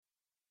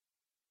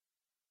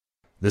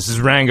This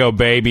is Rango,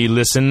 baby.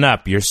 Listen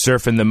up. You're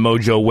surfing the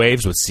mojo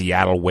waves with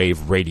Seattle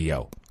Wave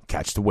Radio.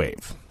 Catch the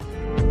wave.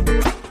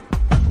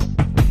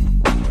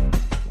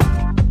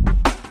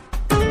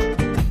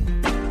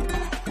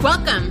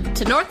 Welcome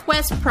to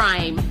Northwest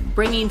Prime,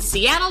 bringing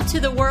Seattle to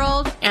the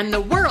world and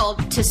the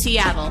world to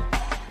Seattle.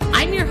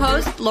 I'm your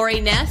host, Lori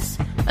Ness,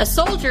 a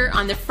soldier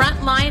on the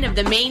front line of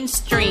the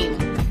mainstream.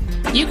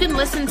 You can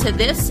listen to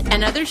this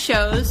and other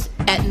shows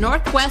at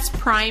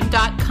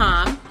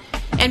northwestprime.com.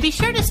 And be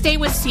sure to stay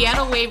with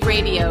Seattle Wave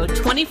Radio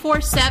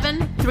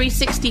 24/7,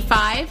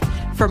 365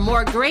 for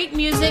more great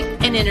music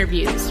and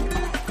interviews.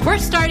 We're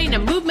starting a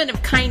movement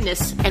of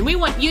kindness, and we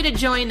want you to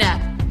join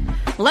up.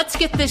 Let's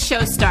get this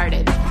show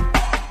started.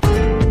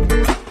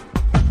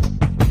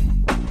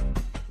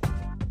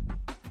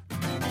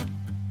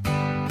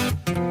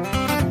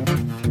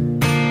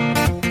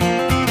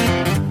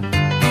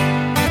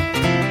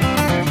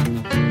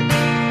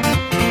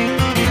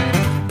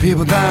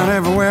 People down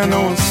everywhere,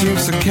 no one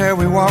seems to care.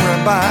 We walk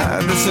right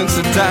by,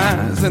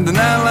 desensitized, and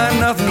deny like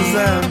nothing's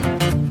there.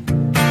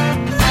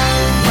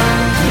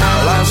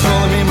 Life's full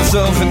of me,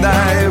 myself, and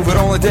I. If we'd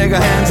only take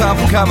our hands off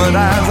and covered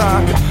eyes,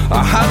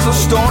 our hearts of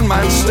stone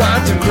might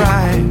start to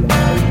cry.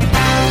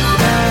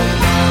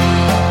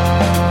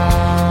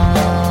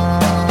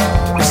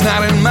 It's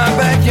not in my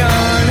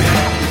backyard,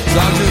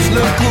 so I'll just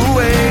look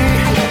away.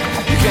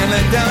 You can't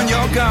let down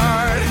your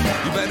guard.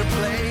 You better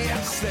play it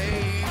safe.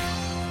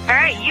 All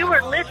right, you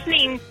were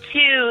listening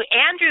to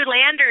Andrew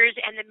Landers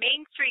and the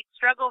Main Street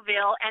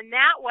Struggleville, and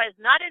that was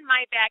Not in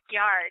My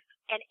Backyard.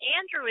 And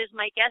Andrew is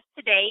my guest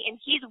today, and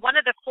he's one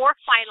of the 4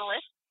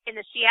 finalists in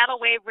the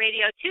Seattle Wave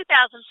Radio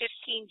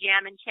 2015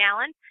 Jammin'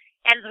 Challenge.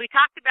 And as we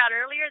talked about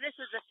earlier, this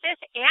is the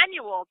 5th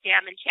annual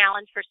Jammin'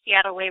 Challenge for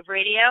Seattle Wave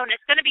Radio, and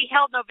it's going to be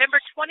held November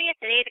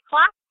 20th at 8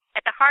 o'clock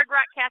at the Hard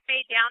Rock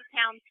Cafe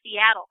downtown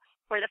Seattle,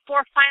 where the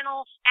 4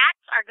 final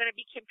acts are going to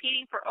be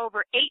competing for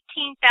over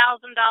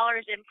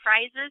 $18,000 in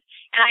prizes.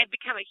 And I've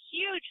become a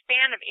huge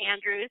fan of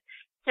Andrew's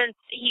since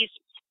he's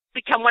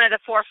become one of the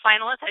 4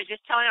 finalists. I was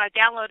just telling him I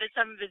downloaded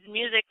some of his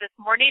music this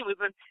morning. We've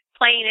been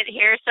playing it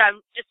here, so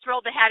I'm just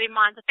thrilled to have him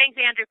on. So thanks,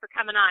 Andrew, for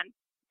coming on.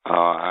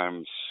 Oh,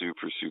 I'm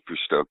super, super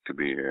stoked to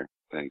be here.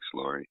 Thanks,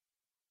 Lori.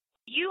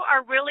 You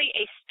are really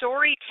a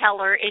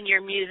storyteller in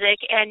your music,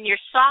 and your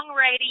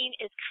songwriting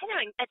is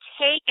kind of a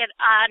take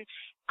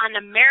on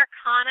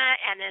Americana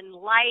and in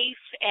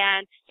life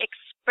and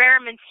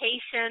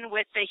experimentation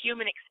with the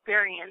human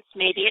experience,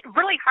 maybe. It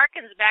really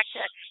harkens back to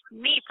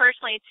me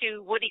personally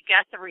to Woody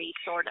Guthrie,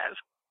 sort of.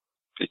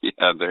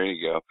 Yeah, there you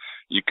go.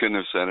 You couldn't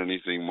have said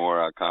anything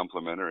more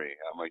complimentary.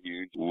 I'm a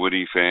huge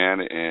Woody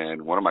fan,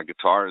 and one of my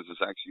guitarists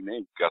is actually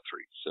named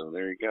Guthrie, so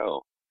there you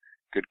go.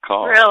 Good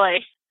call.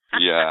 Really?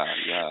 Yeah.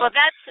 Well,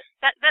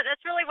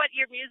 that's really what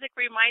your music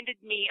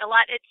reminded me a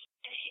lot.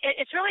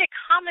 It's really a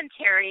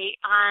commentary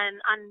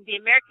on the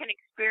American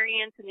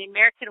experience and the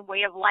American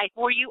way of life.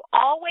 Were you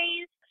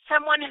always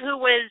someone who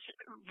was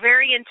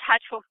very in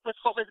touch with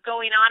what was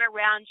going on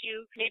around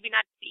you, maybe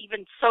not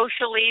even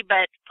socially,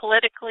 but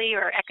politically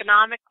or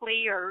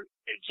economically or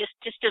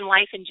just in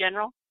life in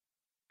general?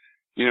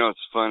 You know,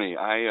 it's funny.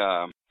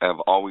 I have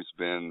always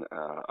been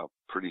a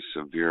pretty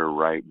severe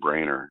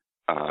right-brainer,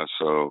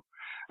 so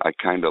I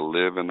kind of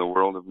live in the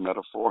world of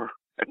metaphor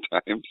at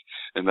times,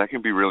 and that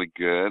can be really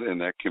good,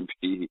 and that can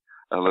be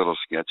a little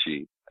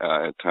sketchy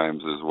at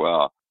times as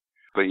well.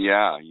 But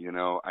yeah, you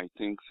know, I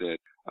think that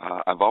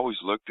I've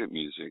always looked at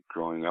music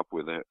growing up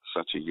with it at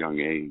such a young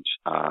age.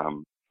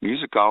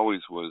 Music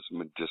always was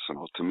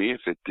medicinal. To me,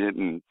 if it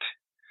didn't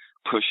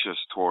push us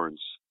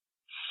towards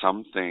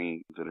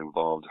something that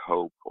involved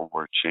hope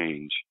or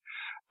change,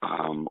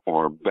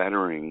 or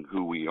bettering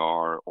who we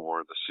are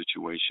or the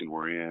situation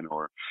we're in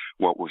or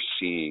what we're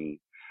seeing,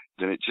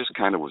 then it just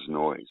kind of was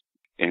noise.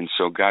 And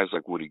so guys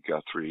like Woody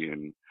Guthrie,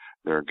 and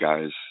there are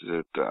guys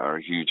that are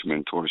huge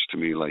mentors to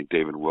me like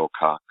David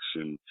Wilcox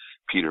and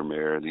Peter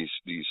Mayer, these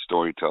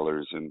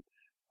storytellers, and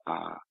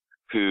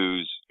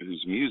whose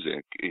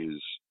music is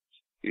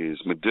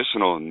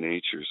medicinal in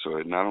nature. So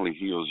it not only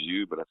heals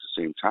you, but at the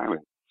same time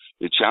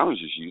it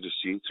challenges you to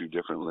see through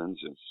different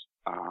lenses.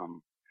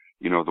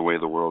 You know, the way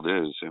the world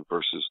is and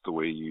versus the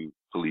way you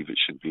believe it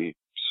should be.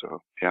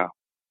 So, yeah.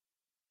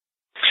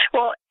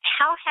 Well,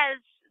 how has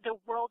the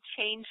world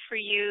changed for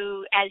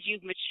you as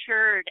you've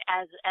matured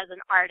as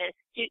an artist?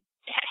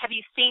 Have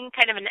you seen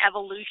kind of an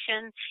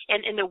evolution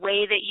in the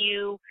way that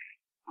you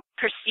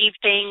perceive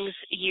things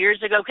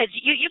years ago? Because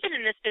you've been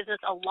in this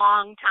business a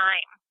long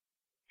time.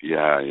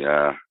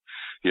 Yeah.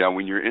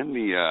 When you're in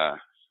the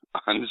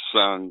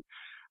unsung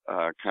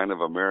kind of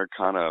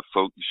Americana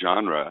folk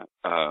genre,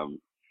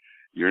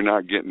 you're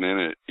not getting in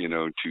it, you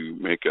know, to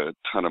make a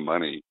ton of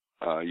money.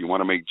 You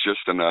want to make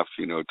just enough,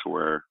 you know, to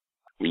where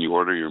when you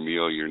order your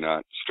meal, you're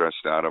not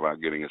stressed out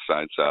about getting a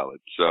side salad.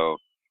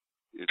 So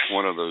it's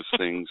one of those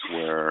things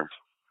where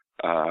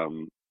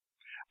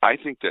I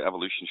think the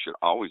evolution should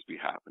always be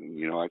happening.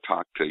 You know, I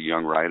talk to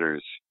young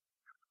writers.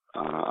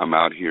 I'm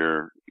out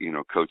here, you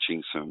know,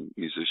 coaching some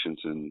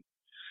musicians in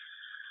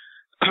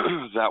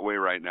that way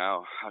right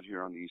now out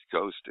here on the East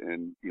Coast.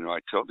 And, I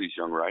tell these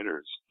young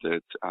writers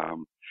that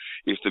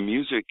if the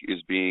music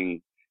is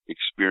being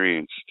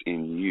experienced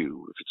in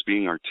you, if it's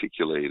being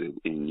articulated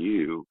in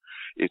you,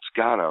 it's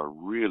got a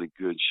really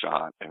good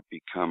shot at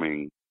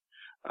becoming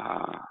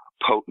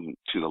potent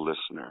to the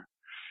listener.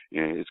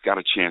 And it's got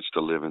a chance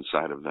to live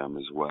inside of them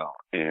as well.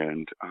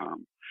 And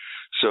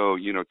so,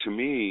 to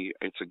me,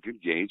 it's a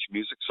good gauge.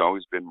 Music's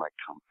always been my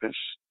compass.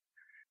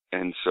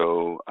 And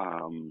so,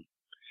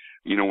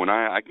 when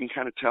I can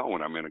kind of tell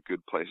when I'm in a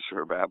good place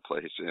or a bad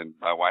place. And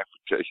my wife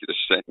would tell you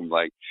the same,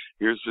 like,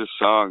 here's this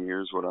song,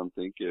 here's what I'm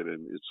thinking.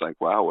 And it's like,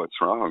 wow, what's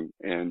wrong?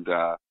 And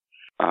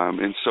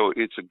so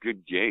it's a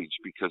good gauge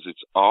because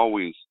it's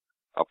always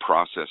a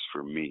process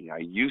for me. I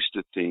used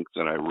to think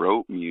that I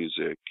wrote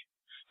music,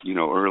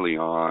 early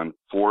on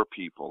for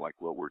people, like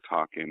what we're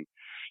talking,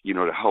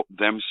 to help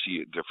them see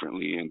it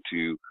differently and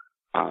to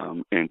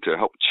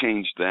help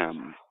change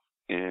them.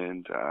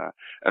 And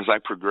as I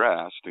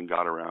progressed and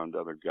got around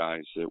other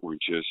guys that were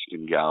just,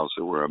 and gals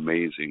that were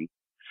amazing,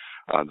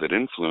 that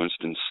influenced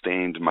and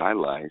stained my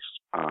life,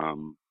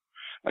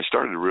 I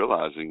started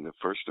realizing that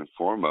first and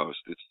foremost,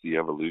 it's the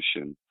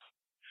evolution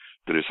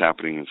that is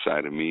happening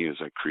inside of me as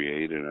I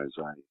create and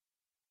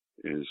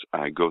as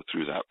I go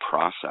through that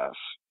process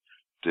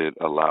that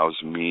allows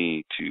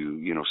me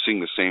to, sing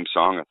the same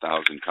song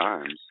 1,000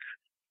 times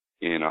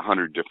in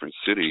 100 different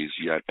cities,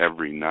 yet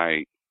every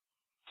night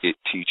it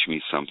teach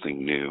me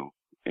something new.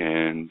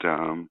 And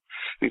I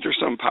think there's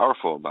something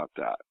powerful about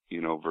that,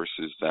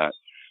 versus that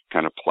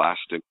kind of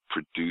plastic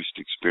produced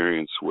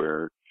experience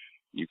where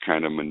you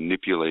kind of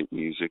manipulate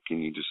music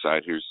and you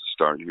decide here's the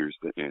start, here's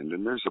the end,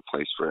 and there's a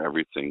place for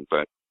everything.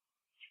 But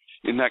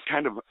in that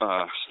kind of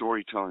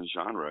storytelling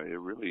genre, it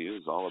really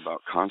is all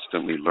about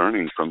constantly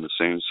learning from the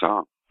same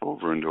song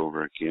over and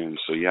over again.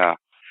 So, yeah,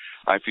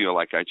 I feel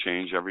like I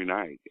change every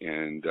night,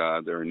 and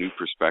there are new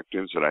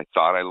perspectives that I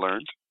thought I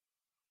learned,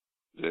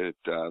 that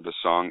the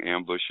song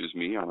ambushes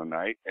me on a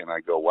night, and I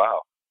go,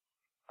 wow,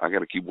 I got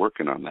to keep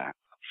working on that.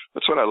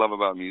 That's what I love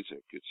about music.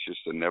 It's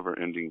just a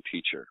never-ending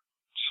teacher.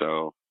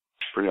 So,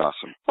 pretty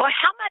awesome. Well,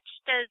 how much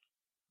does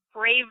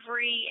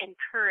bravery and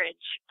courage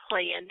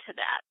play into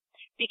that?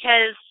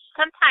 Because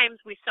sometimes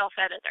we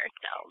self-edit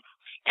ourselves.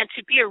 And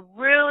to be a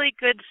really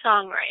good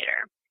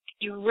songwriter,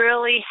 you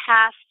really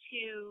have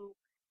to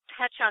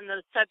touch on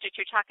those subjects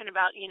you're talking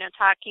about,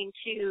 talking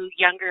to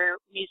younger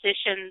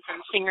musicians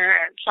and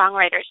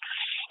singer-songwriters.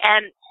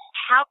 And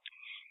how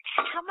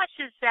much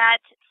is that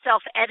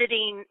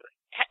self-editing?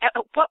 At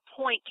what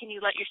point can you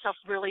let yourself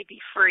really be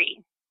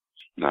free?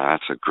 No,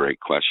 that's a great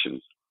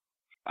question.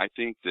 I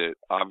think that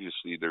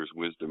obviously there's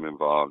wisdom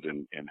involved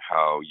in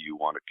how you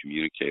want to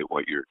communicate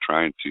what you're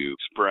trying to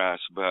express,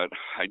 but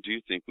I do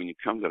think when you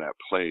come to that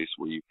place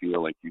where you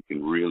feel like you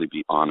can really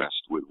be honest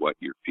with what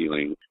you're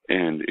feeling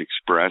and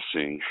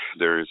expressing,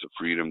 there is a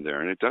freedom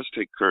there. And it does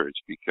take courage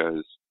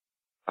because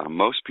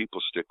most people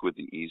stick with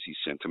the easy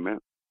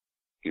sentiment.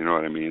 You know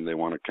what I mean? They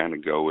want to kind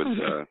of go with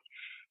the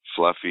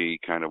fluffy,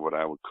 kind of what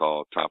I would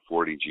call top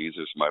 40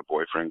 Jesus, my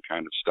boyfriend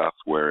kind of stuff,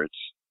 where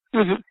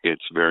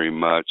it's very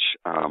much,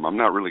 I'm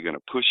not really going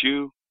to push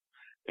you,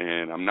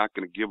 and I'm not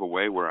going to give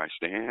away where I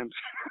stand.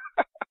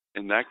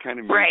 And that kind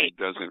of music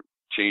doesn't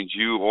change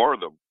you or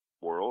the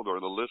world or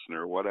the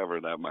listener,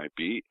 whatever that might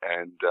be.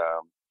 And,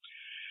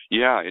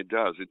 yeah, it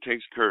does. It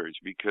takes courage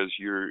because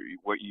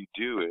what you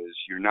do is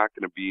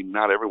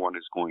not everyone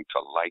is going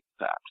to like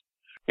that.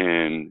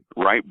 And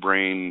right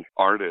brain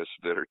artists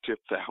that are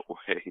tipped that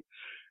way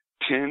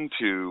tend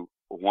to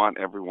want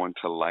everyone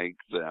to like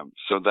them.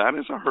 So that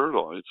is a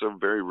hurdle. It's a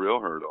very real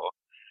hurdle,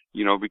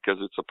 because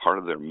it's a part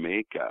of their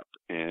makeup.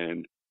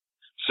 And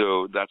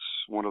so that's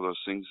one of those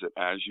things that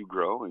as you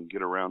grow and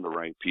get around the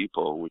right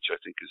people, which I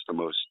think is the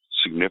most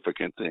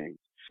significant thing,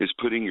 is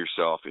putting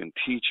yourself in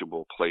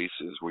teachable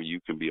places where you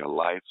can be a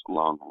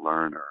lifelong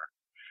learner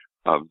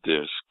of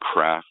this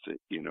craft,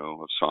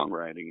 of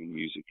songwriting and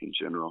music in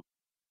general,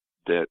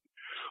 that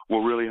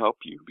will really help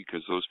you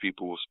because those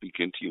people will speak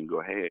into you and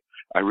go, hey,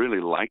 I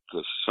really like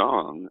the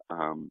song,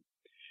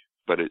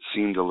 but it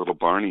seemed a little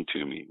Barney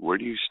to me. Where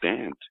do you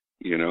stand?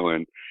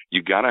 And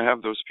you got to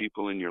have those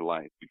people in your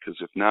life because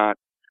if not,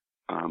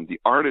 the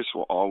artist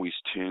will always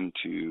tend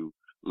to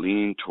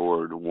lean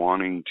toward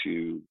wanting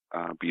to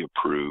be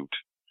approved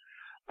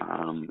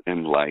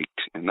and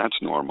liked, and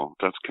that's normal.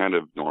 That's kind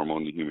of normal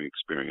in the human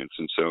experience.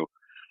 And so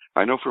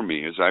I know for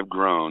me, as I've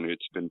grown,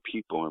 it's been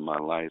people in my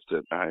life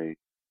that I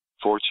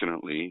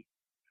fortunately,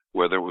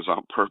 whether it was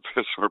on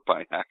purpose or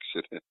by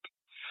accident,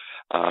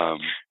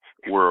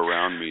 were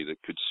around me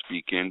that could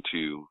speak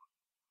into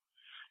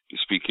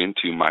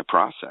my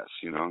process,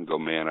 and go,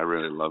 man, I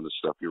really love the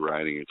stuff you're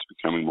writing. It's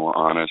becoming more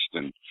honest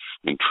and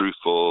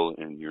truthful,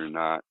 and you're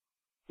not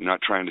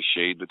trying to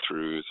shade the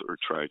truth or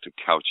try to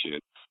couch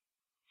it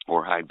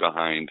or hide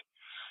behind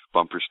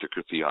bumper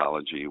sticker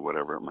theology,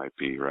 whatever it might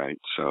be, right?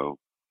 So,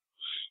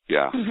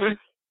 yeah. Mm-hmm.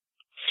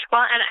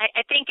 Well, and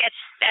I think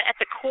at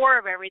the core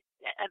of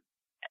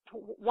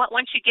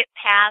once you get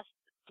past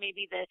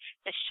maybe the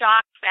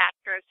shock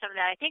factor of some of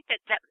that, I think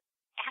that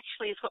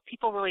actually is what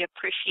people really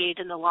appreciate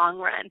in the long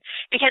run.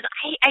 Because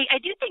I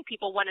do think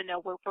people want to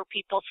know where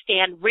people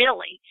stand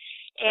really.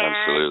 And,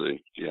 absolutely,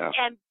 yeah.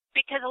 And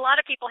because a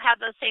lot of people have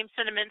those same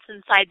sentiments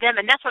inside them,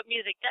 and that's what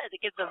music does.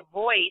 It gives a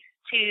voice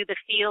to the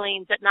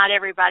feelings that not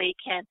everybody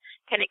can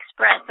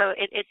express. So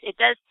it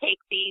does take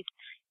these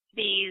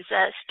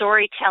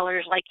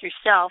storytellers like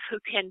yourself who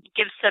can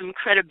give some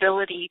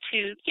credibility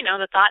to, you know,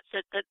 the thoughts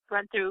that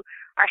run through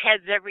our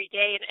heads every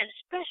day, and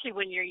especially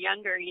when you're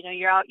younger. You know,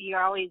 you're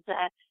always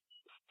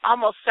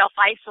almost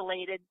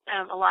self-isolated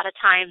a lot of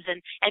times,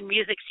 and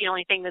music's the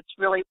only thing that's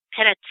really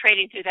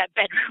penetrating through that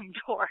bedroom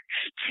door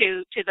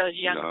to those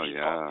young people.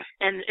 Yeah.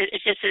 And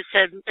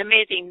it's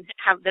amazing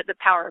how the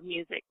power of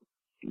music.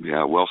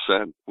 Yeah, well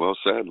said,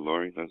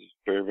 Lori. That's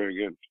very, very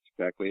good.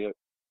 Exactly it.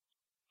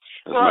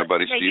 As well, my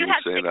buddy Steve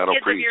would say, that'll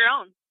preach. You have 6 kids of your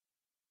own.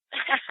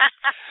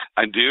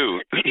 I do.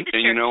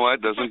 And you know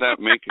what? Doesn't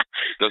that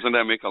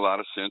make a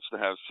lot of sense to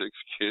have 6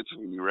 kids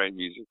when you write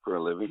music for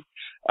a living?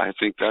 I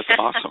think that's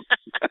awesome.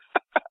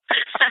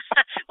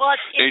 Well,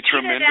 it's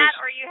tremendous, that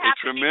or you have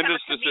a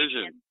tremendous to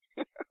decision.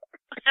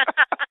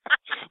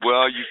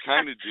 Well, you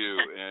kind of do,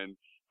 and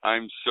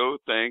I'm so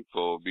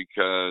thankful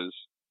because,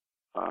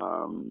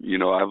 you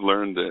know, I've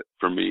learned that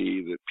for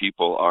me that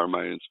people are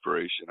my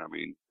inspiration. I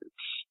mean,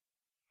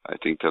 I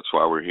think that's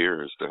why we're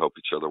here, is to help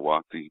each other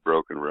walk these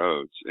broken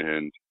roads.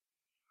 And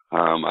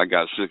I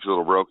got 6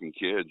 little broken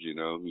kids, you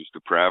know, whose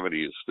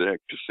depravity is thick,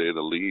 to say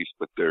the least,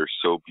 but they're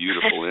so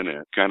beautiful in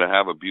it. Kind of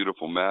have a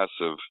beautiful mess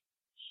of,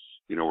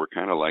 you know, we're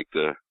kind of like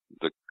the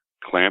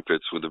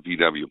Clampets with a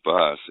VW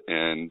bus,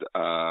 and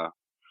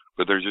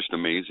but they're just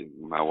amazing.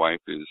 My wife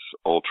is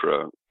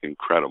ultra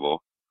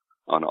incredible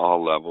on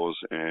all levels,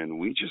 and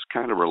we just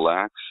kind of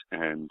relax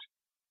and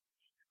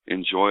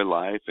enjoy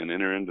life and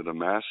enter into the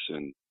mess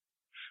and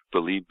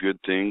believe good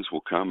things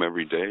will come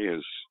every day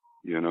as,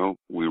 you know,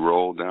 we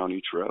roll down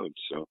each road.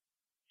 So,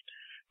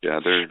 yeah,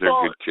 they're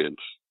good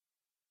kids.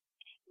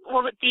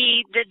 Well,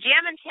 the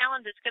Jammin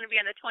Challenge is going to be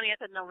on the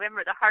 20th of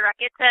November, the Hard Rock.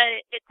 It's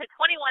a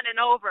 21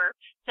 and over.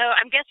 So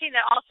I'm guessing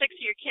that all 6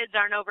 of your kids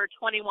aren't over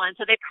 21,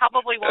 so they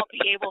probably won't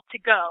be able to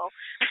go.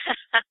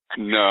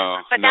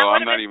 No, but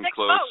I'm not even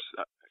close.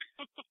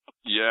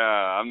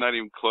 Yeah, I'm not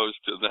even close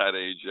to that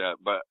age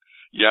yet. But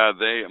yeah,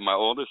 my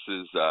oldest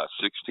is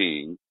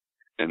 16.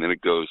 And then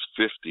it goes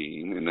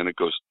 15, and then it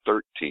goes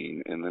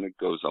 13, and then it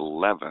goes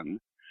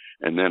 11.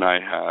 And then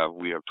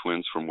we have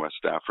twins from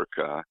West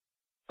Africa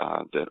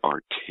that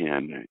are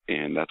 10,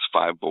 and that's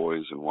 5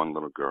 boys and 1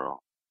 little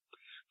girl.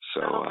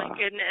 So, oh my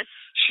goodness.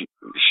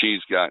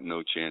 She's got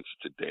no chance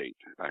to date,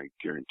 I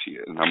guarantee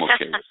it, and I'm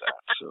okay with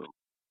that. So,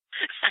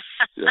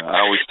 yeah,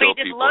 I always tell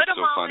people it's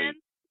so funny.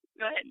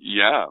 Go ahead.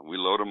 Yeah, we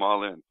load them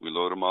all in.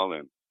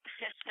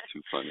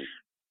 Too funny.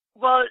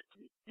 Well,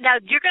 now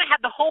you're going to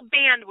have the whole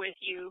band with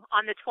you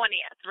on the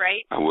 20th,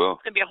 right? I will.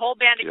 It's going to be a whole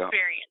band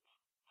experience.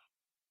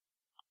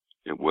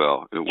 It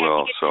will.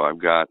 So I've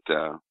got,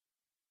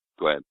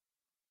 go ahead.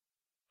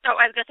 Oh,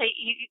 I was going to say,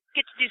 you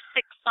get to do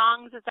 6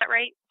 songs, is that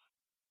right?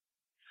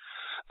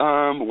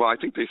 Well, I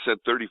think they said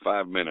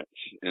 35 minutes.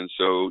 And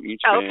so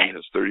each band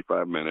has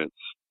 35 minutes.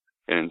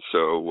 And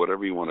so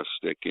whatever you want to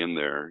stick in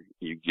there,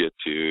 you get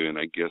to. And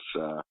I guess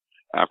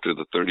after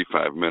the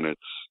 35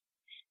 minutes,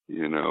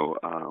 you know,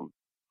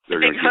 they're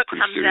going to get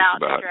pretty serious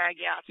about it.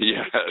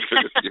 Yeah,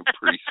 they're going to get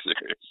pretty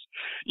serious.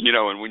 You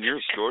know, and when you're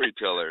a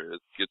storyteller,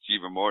 it gets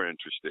even more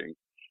interesting,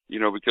 you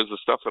know, because the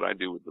stuff that I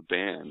do with the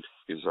band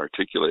is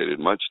articulated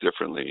much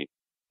differently,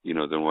 you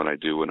know, than what I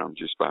do when I'm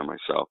just by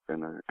myself.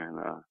 And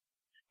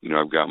you know,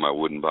 I've got my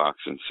wooden box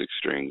and 6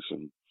 strings,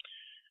 and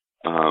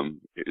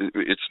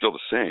it's still the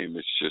same.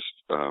 It's just,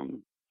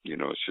 you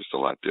know, it's just a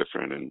lot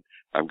different. And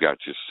I've got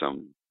just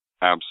some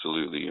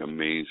absolutely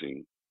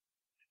amazing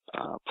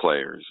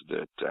players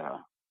that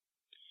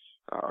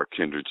are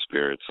kindred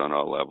spirits on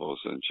all levels,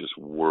 and just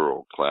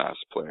world-class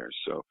players.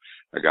 So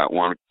I got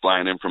 1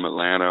 flying in from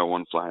Atlanta,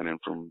 1 flying in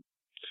from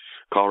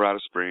Colorado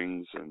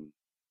Springs, and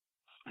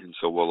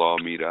so we'll all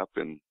meet up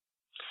and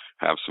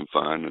have some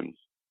fun and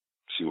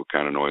see what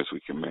kind of noise we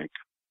can make.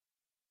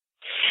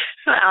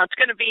 Well, it's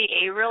going to be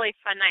a really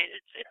fun night.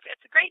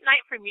 It's a great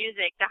night for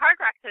music. The Hard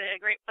Rock's a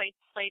great place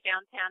to play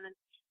downtown in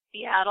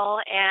Seattle,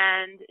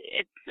 and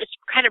it's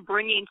kind of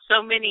bringing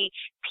so many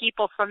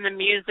people from the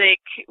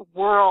music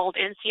world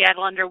in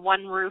Seattle under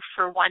one roof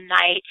for one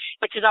night,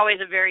 which is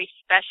always a very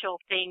special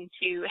thing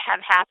to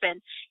have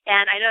happen.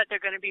 And I know that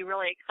they're going to be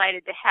really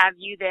excited to have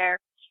you there.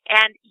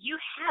 And you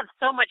have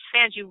so much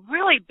fans. You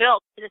really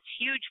built this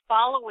huge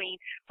following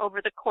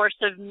over the course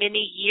of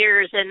many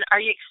years. And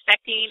are you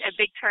expecting a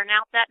big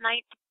turnout that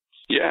night?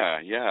 Yeah.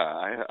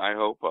 I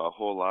hope a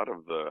whole lot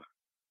of the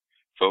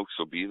folks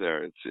will be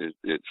there.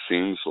 It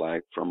seems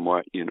like, from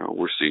what, you know,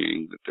 we're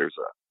seeing, that there's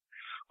a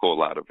whole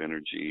lot of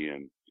energy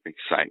and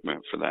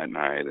excitement for that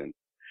night. And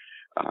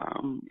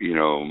you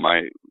know,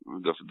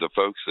 the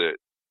folks that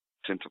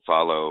tend to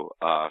follow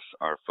us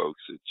are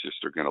folks that just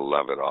are going to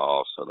love it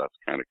all. So that's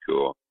kind of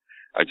cool.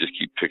 I just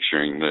keep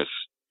picturing this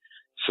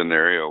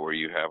scenario where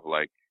you have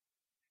like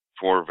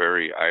 4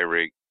 very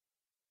irate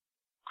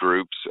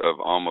groups of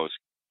almost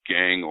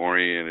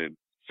gang-oriented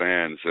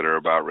fans that are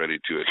about ready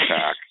to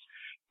attack.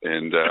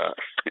 And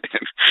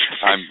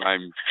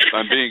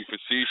I'm being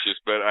facetious,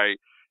 but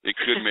it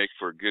could make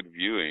for good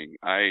viewing.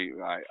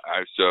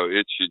 So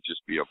it should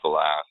just be a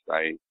blast.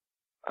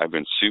 I've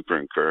been super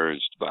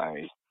encouraged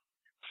by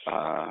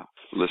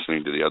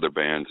listening to the other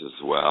bands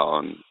as well,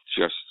 and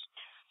just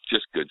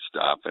good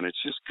stuff. And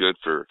it's just good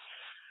for,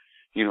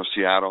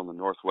 Seattle and the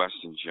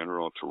Northwest in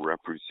general to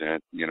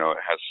represent. It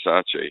has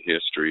such a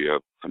history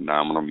of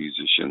phenomenal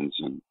musicians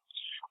and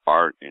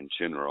art in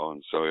general,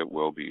 and so it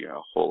will be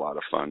a whole lot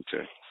of fun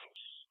to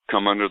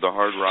come under the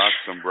Hard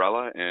Rocks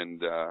umbrella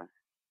and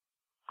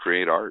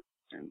create art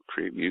and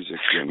create music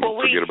and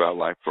forget about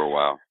life for a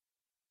while.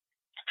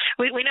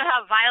 We know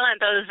how violent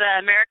those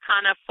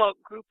Americana folk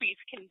groupies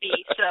can be,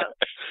 so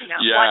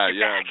watch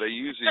your back. They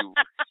usually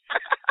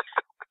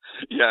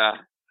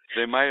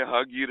they might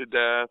hug you to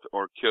death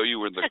or kill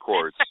you in the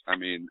courts. I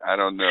mean, I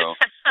don't know.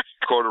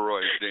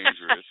 Corduroy is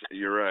dangerous.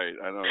 You're right.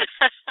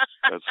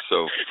 That's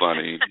so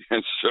funny.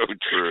 It's so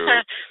true.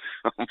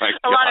 Oh my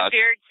God. A lot of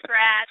beard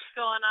scratch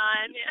going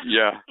on.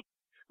 Yeah.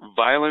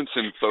 Violence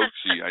and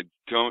folksy, I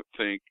don't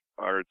think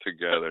are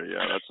together.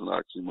 Yeah, that's an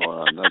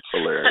oxymoron. That's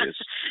hilarious.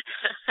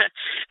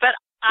 But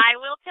I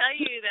will tell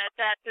you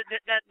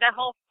that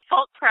whole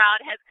folk crowd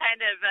has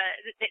kind of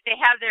they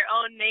have their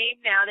own name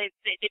now. They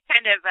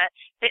kind of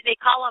they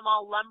call them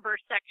all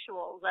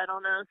lumbersexuals. I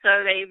don't know.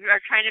 So they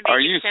are trying to make.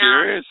 Are you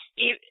serious?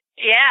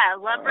 Yeah,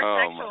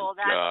 lumbersexual. Oh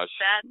my gosh.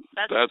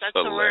 That's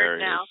hilarious. the word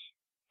now.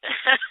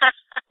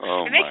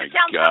 Oh it makes my it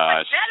sound so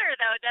gosh. much better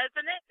though,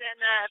 doesn't it? Than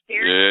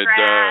beard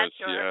scratch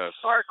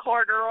or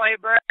corduroy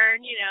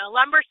burn.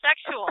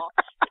 Lumbersexual.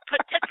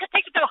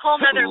 Take it to a whole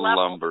nother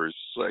level.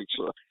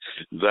 Lumbersexual.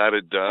 That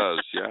it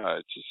does. Yeah,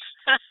 it just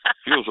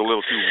feels a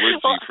little too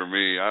woodsy for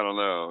me. I don't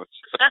know.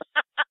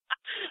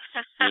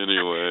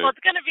 Anyway, well,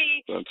 it's going to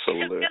be a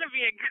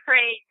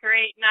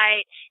great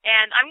night,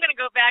 and I'm going to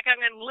go back. I'm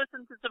going to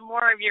listen to some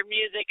more of your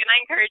music, and I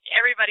encourage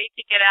everybody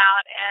to get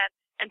out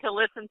and to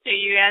listen to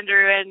you,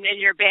 Andrew, and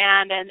your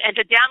band, and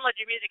to download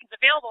your music. It's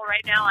available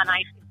right now on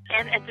iTunes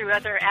and through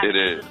other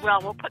avenues as well.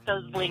 We'll put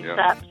those links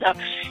up. So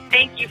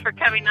thank you for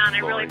coming on. I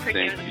really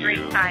appreciate it. It was a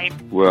great time.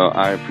 Well,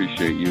 I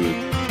appreciate you.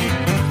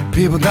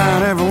 People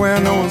dying everywhere,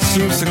 no one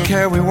seems to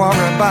care. We walk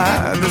right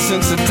by,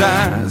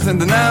 desensitized, and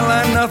deny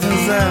like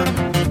nothing's there.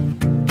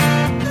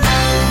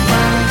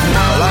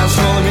 Life's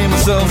only me,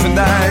 myself, and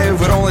I. If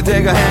we'd only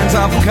take our hands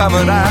off and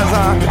covered eyes,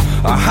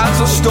 our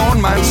hearts of stone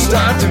might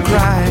start to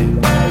cry.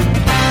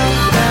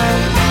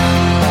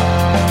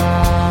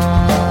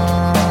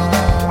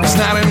 It's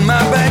not in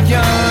my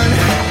backyard,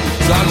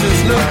 so I'll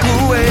just look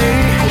away.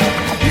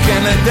 You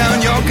can't let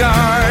down your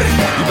guard.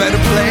 You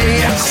better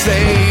play it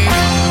safe,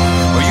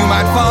 or you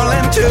might fall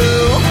into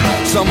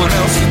someone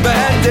else's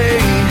bad day.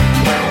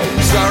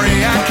 Sorry,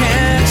 I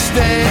can't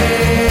stay.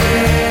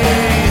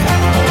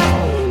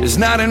 It's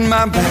not in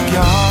my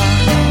backyard.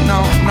 No.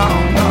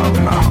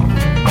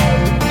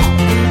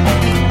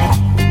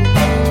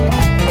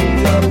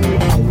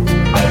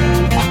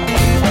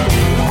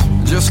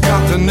 Just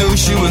got the news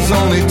she was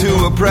only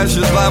 2. A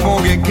precious life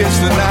won't get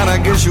kissed tonight. I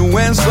guess you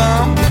win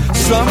some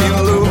you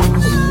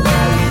lose.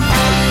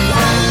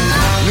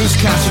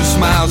 Newscaster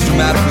smiles,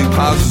 dramatically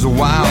pauses a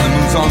while, and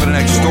moves on to the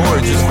next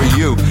story just for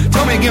you.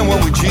 Tell me again,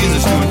 what would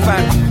Jesus do? In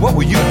fact, what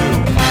would you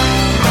do?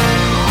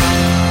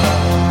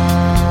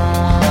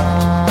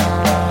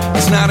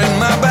 It's not in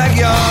my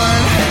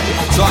backyard,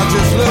 so I'll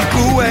just look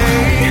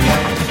away.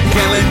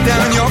 Can't let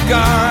down your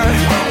guard.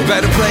 You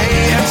better play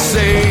it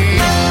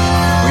safe,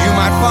 or you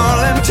might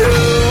fall into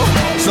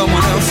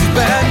someone else's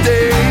bad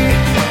day.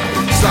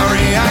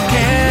 Sorry, I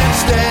can't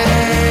stay.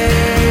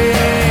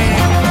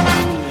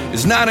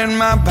 It's not in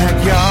my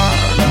backyard,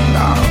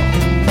 no.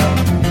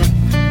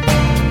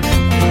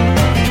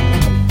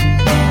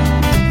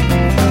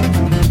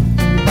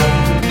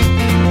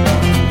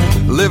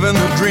 Living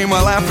the dream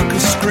while Africa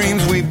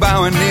screams. We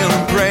bow and kneel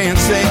and pray and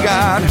say,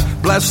 God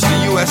bless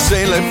the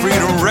USA, let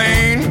freedom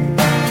reign.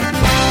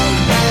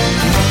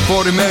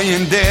 40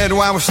 million dead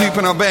while we sleep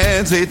in our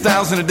beds.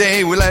 8,000 a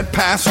day we let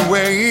pass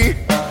away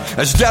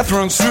as death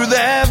runs through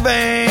their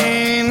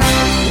veins.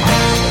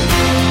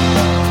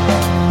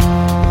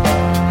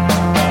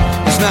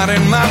 It's not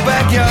in my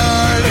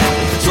backyard,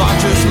 so I'll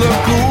just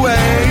look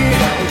away.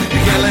 You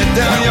can't let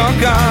down your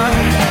guard.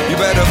 You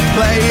better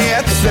play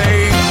it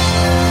safe.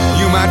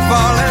 You might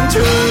fall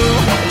into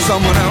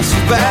someone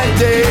else's bad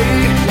day.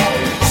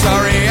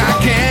 Sorry, I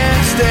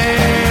can't stay.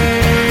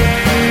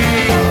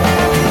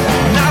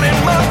 Not in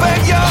my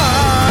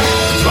backyard,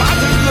 so I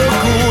just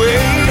look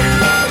away.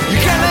 You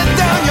can't let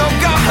down your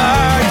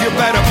guard. You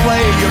better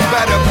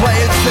play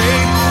it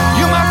safe.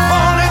 You might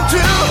fall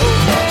into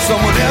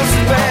someone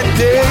else's bad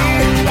day.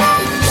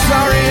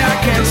 Sorry, I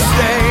can't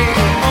stay.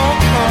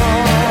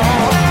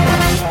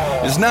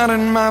 It's not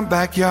in my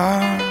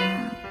backyard.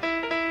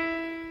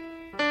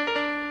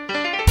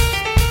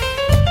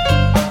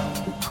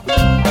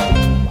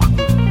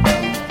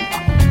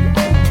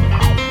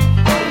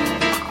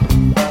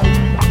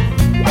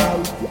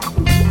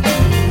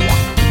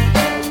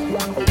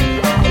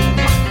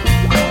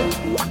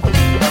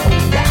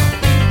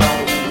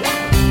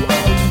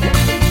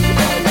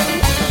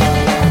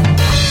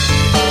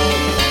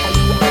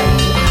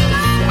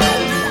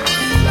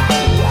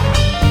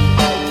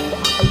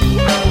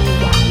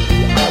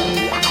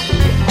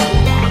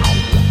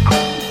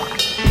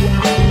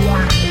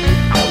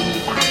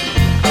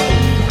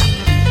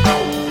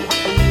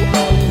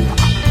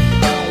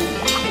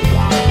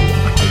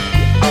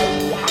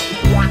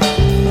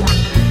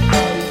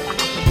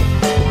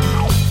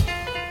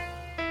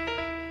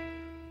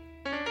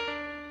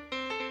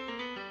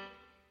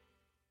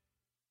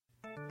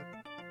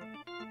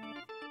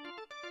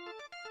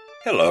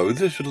 Hello,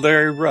 this is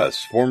Larry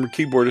Russ, former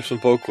keyboardist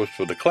and vocalist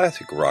for the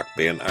classic rock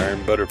band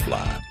Iron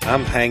Butterfly.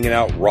 I'm hanging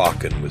out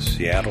rocking with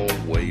Seattle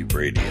Wave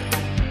Radio.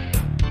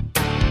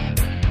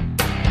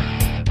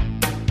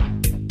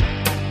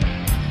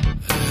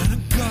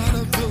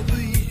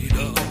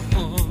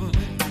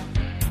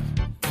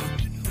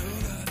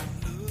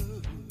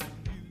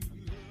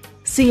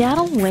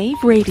 Seattle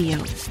Wave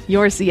Radio.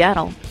 Your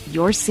Seattle,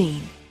 your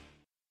scene.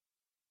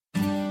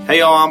 Hey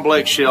y'all, I'm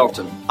Blake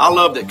Shelton. I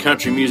love that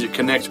country music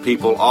connects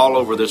people all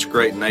over this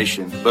great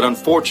nation, but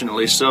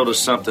unfortunately so does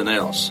something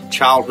else,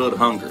 childhood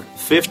hunger.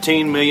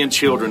 15 million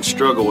children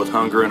struggle with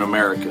hunger in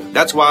America.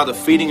 That's why the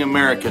Feeding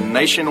America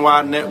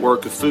nationwide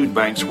network of food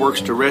banks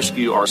works to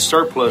rescue our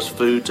surplus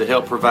food to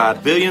help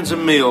provide billions of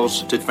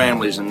meals to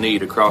families in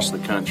need across the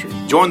country.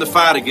 Join the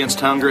fight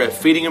against hunger at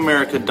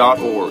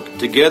feedingamerica.org.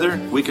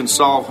 Together, we can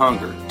solve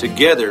hunger.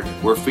 Together,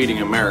 we're Feeding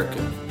America.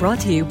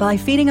 Brought to you by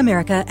Feeding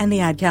America and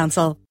the Ad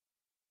Council.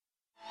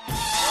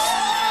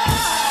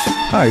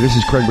 Hi, this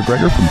is Craig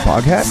McGregor from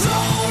Foghat.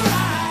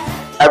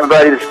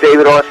 Everybody, this is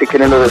David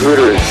Orsican into the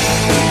Hooters.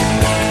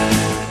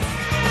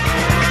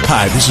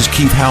 Hi, this is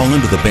Keith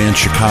Howland of the band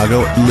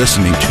Chicago,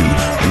 listening to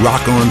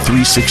Rock On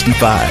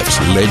 365's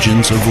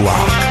Legends of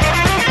Rock.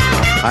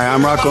 Hi,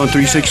 I'm Rock On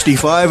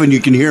 365, and you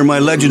can hear my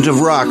Legends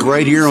of Rock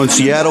right here on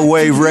Seattle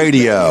Wave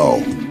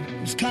Radio.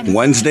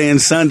 Wednesday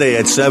and Sunday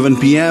at 7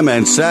 p.m.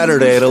 and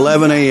Saturday at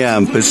 11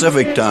 a.m.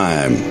 Pacific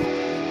Time.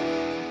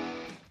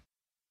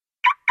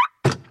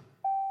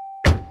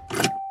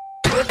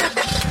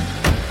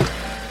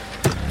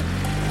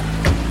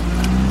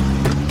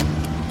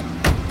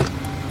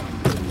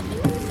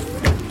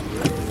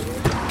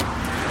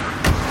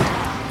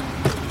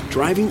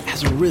 Driving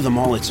has a rhythm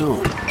all its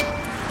own.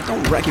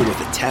 Don't wreck it with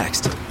a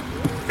text.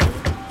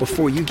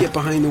 Before you get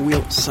behind the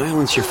wheel,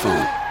 silence your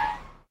phone.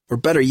 Or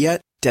better yet,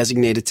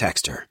 designate a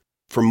texter.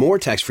 For more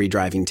text-free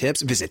driving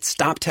tips, visit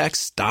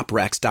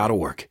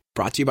stoptextstoprex.org.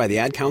 Brought to you by the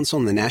Ad Council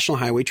and the National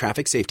Highway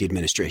Traffic Safety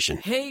Administration.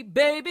 Hey,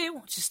 baby,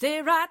 won't you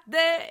stay right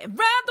there and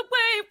ride the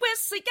wave with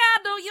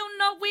Seattle? You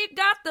know we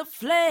got the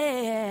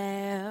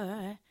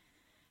flair.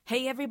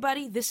 Hey,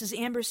 everybody, this is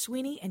Amber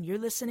Sweeney, and you're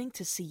listening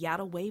to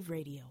Seattle Wave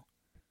Radio.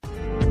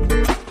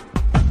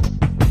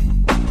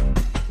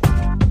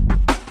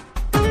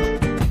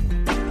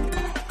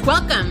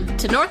 Welcome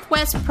to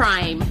Northwest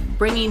Prime,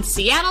 bringing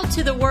Seattle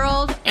to the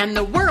world and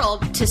the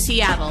world to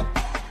Seattle.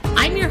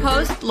 I'm your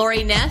host,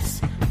 Lori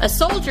Ness, a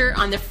soldier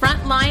on the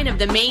front line of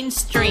the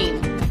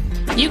mainstream.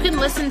 You can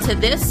listen to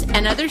this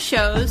and other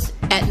shows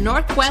at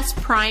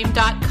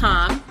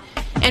northwestprime.com,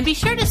 and be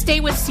sure to stay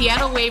with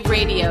Seattle Wave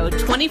Radio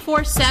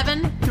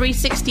 24/7,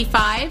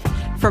 365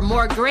 for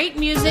more great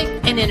music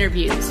and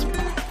interviews.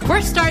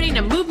 We're starting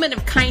a movement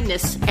of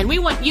kindness, and we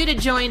want you to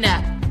join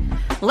up.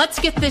 Let's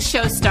get this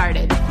show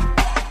started.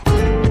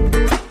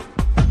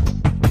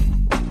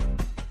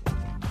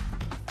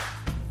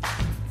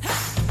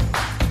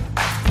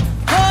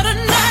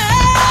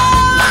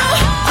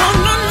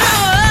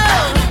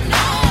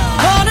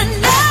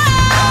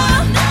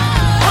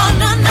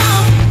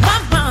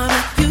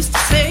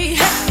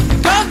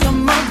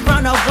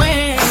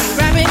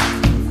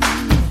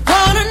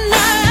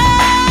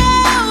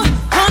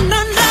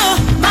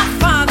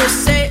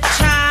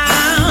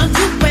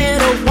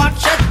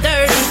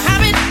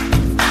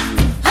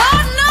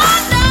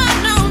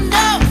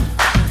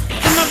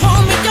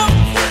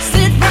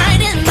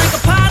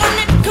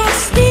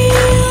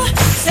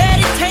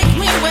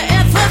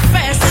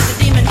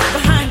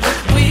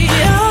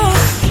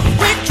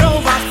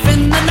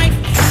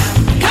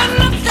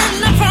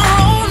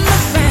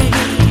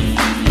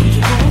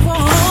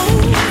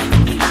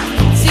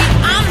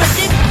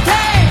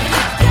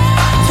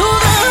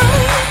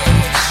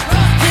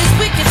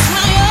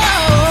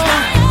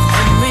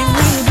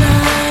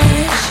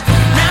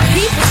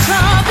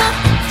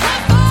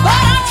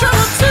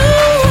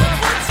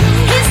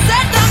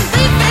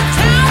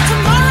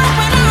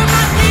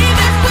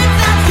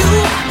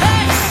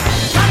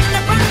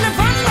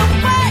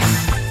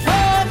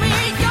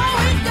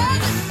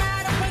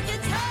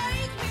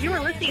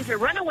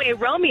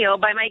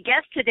 By my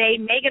guest today,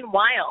 Megan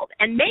Wild.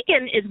 And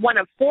Megan is one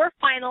of 4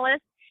 finalists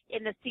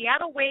in the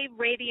Seattle Wave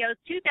Radio's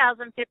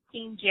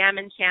 2015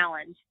 Jammin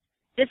Challenge.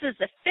 This is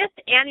the 5th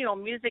annual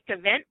music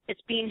event.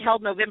 It's being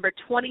held November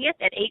 20th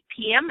at 8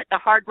 p.m. at the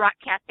Hard Rock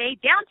Cafe,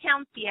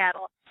 downtown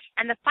Seattle.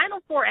 And the final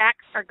 4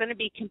 acts are going to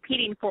be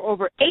competing for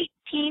over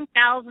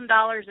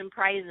 $18,000 in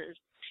prizes.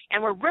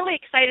 And we're really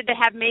excited to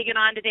have Megan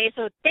on today.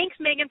 So thanks,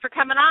 Megan, for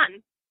coming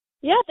on.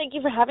 Yeah, thank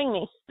you for having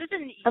me.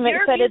 Listen, I'm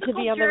excited to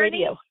be on the journey,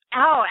 radio.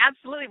 Oh,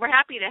 absolutely. We're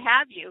happy to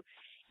have you.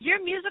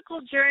 Your musical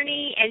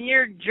journey and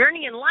your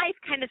journey in life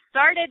kind of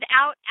started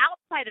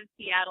outside of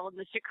Seattle in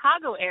the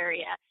Chicago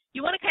area.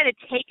 You want to kind of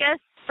take us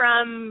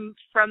from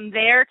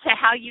there to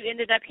how you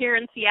ended up here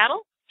in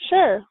Seattle?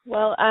 Sure.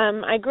 Well,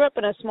 I grew up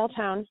in a small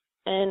town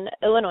in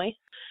Illinois.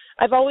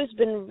 I've always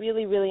been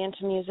really, really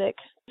into music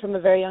from a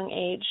very young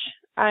age.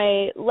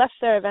 I left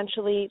there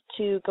eventually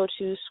to go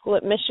to school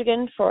at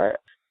Michigan for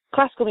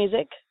classical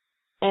music,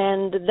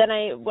 and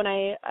then when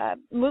I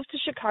moved to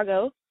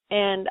Chicago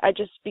and I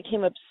just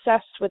became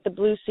obsessed with the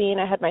blues scene.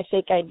 I had my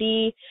fake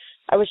ID.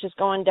 I was just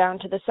going down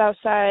to the South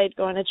Side,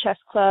 going to chess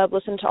club,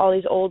 listening to all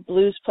these old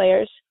blues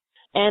players.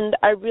 And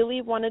I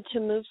really wanted to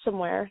move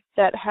somewhere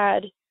that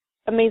had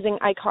amazing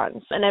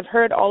icons. And I've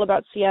heard all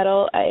about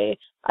Seattle.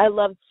 I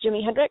loved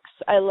Jimi Hendrix.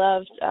 I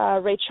loved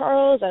Ray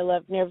Charles. I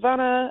loved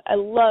Nirvana. I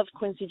love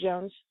Quincy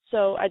Jones.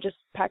 So I just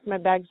packed my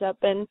bags up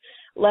and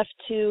left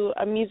to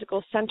a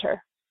musical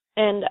center.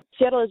 And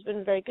Seattle has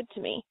been very good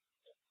to me.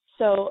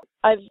 So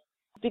I've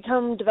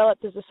become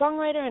developed as a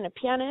songwriter and a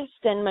pianist,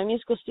 and my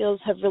musical skills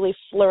have really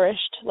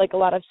flourished like a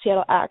lot of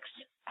Seattle acts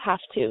have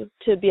to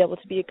be able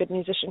to be a good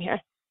musician here.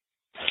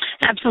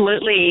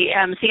 Absolutely.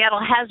 Seattle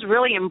has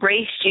really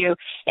embraced you.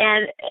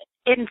 And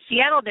in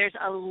Seattle, there's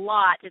a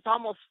lot. It's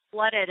almost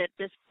flooded at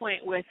this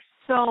point with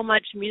so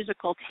much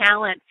musical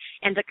talent,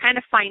 and to kind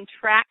of find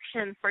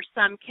traction for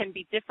some can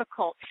be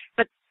difficult.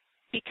 But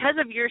because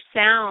of your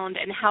sound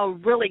and how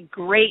really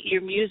great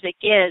your music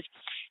is,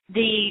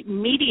 the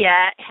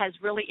media has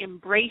really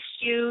embraced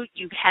you.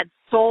 You've had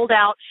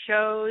sold-out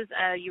shows.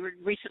 You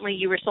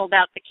were sold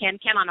out to Can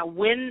on a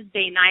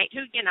Wednesday night.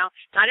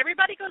 Not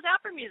everybody goes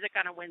out for music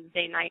on a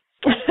Wednesday night.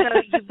 So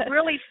you've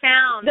really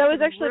found that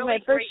was actually really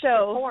my first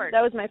show. Support.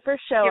 That was my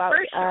first show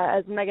out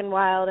as Megan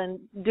Wild, and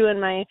doing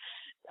my.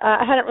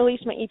 I hadn't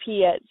released my EP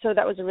yet, so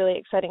that was a really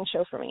exciting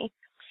show for me.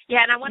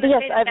 Yeah, and I want to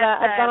say I've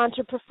gone on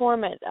to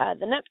perform at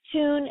the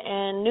Neptune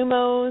and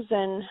Numos,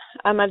 and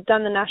I've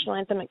done the national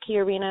anthem at Key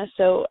Arena,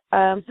 so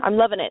I'm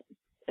loving it.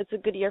 It's a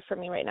good year for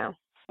me right now.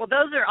 Well,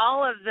 those are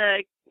all of the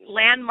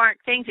landmark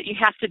things that you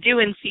have to do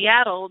in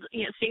Seattle.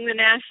 Sing the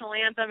national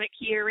anthem at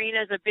Key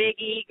Arena is a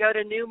biggie. Go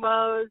to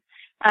Numos.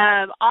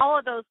 All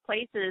of those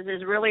places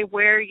is really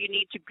where you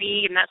need to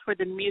be, and that's where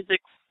the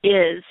music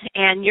is.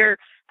 And your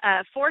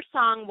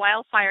 4-song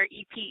Wildfire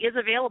EP is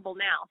available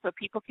now, so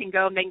people can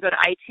go and they can go to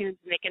iTunes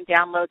and they can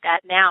download that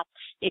now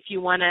if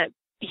you want to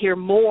hear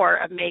more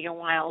of Megan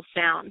Wild's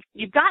sound.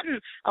 You've gotten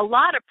a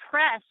lot of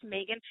press,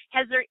 Megan.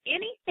 Has there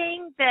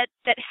anything that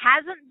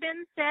hasn't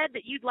been said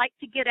that you'd like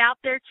to get out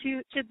there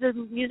to the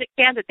music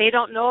fans that they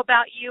don't know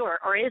about you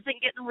or isn't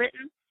getting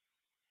written?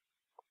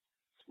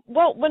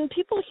 Well, when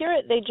people hear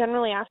it, they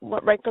generally ask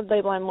what record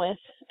label I'm with,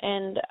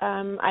 and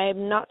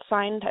I'm not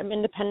signed. I'm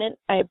independent.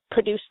 I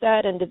produced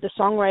that and did the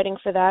songwriting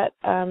for that,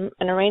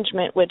 an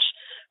arrangement, which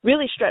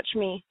really stretched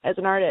me as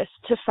an artist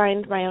to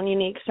find my own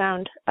unique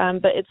sound,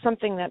 but it's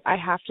something that I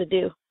have to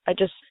do.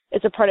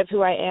 It's a part of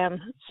who I am.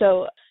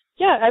 So,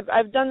 yeah,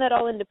 I've done that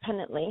all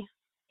independently.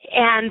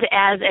 And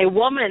as a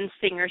woman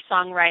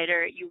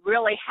singer-songwriter, you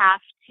really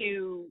have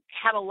to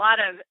have a lot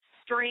of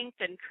strength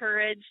and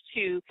courage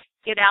to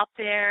get out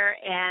there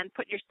and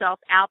put yourself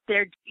out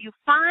there. Do you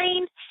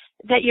find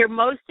that you're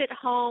most at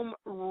home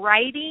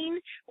writing,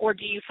 or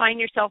do you find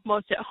yourself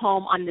most at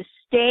home on the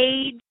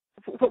stage?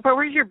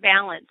 Where's your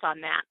balance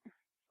on that?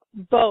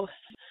 Both.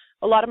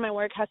 A lot of my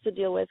work has to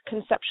deal with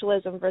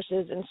conceptualism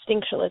versus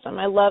instinctualism.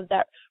 I love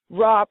that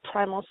raw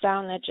primal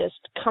sound that just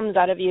comes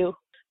out of you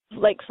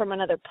like from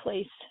another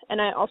place.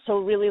 And I also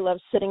really love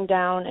sitting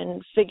down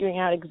and figuring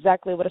out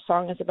exactly what a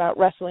song is about,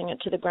 wrestling it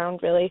to the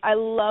ground, really. I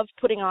love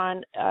putting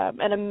on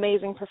an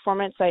amazing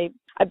performance. I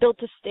built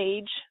a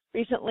stage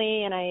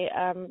recently, and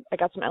I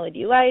got some LED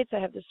lights. I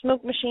have the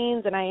smoke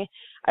machines, and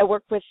I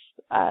work with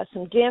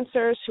some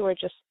dancers who are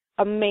just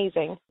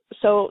amazing.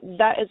 So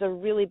that is a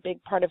really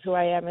big part of who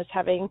I am, is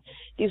having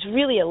these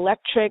really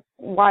electric,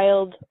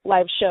 wild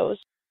live shows.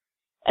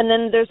 And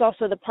then there's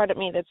also the part of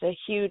me that's a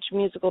huge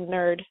musical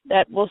nerd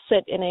that will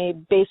sit in a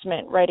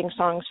basement writing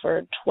songs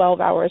for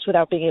 12 hours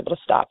without being able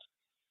to stop.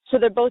 So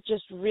they're both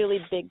just really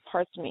big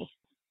parts of me.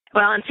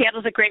 Well, and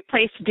Seattle's a great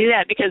place to do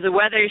that because the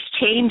weather's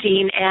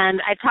changing,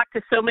 and I talked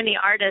to so many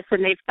artists,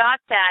 and they've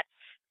thought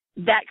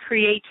that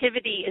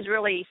creativity is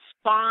really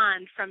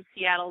spawned from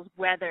Seattle's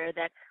weather,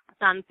 that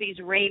on these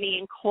rainy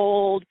and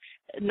cold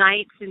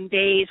nights and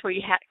days where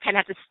you kind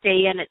of have to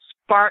stay in, it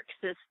sparks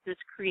this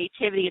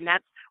creativity, and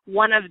that's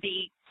one of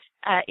the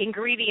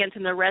ingredients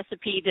in the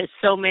recipe to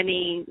so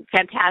many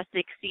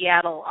fantastic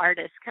Seattle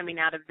artists coming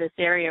out of this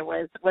area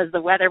was the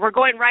weather. We're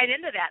going right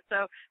into that,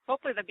 so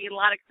hopefully there'll be a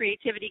lot of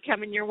creativity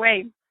coming your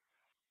way.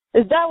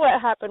 Is that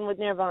what happened with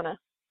Nirvana?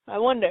 I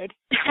wondered.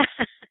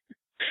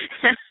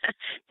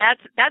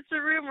 That's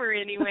a rumor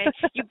anyway.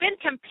 You've been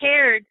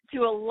compared to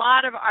a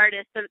lot of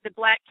artists, the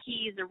Black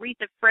Keys,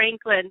 Aretha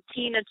Franklin,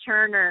 Tina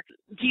Turner.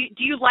 Do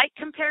you like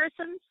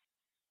comparisons?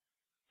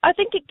 I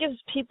think it gives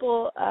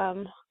people,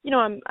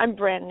 I'm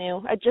brand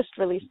new. I just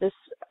released this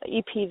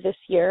EP this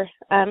year.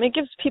 It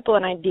gives people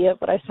an idea of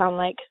what I sound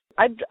like.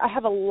 I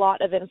have a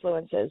lot of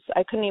influences.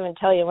 I couldn't even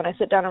tell you when I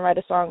sit down and write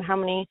a song how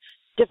many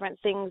different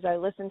things I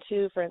listen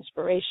to for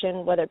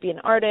inspiration, whether it be an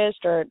artist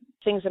or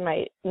things in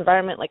my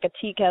environment, like a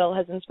tea kettle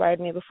has inspired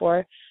me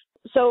before.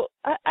 So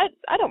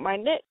I don't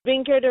mind it.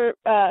 Being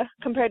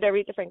compared to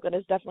Aretha Franklin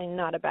is definitely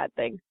not a bad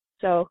thing.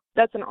 So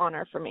that's an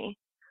honor for me.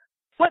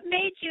 What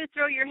made you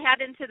throw your hat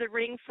into the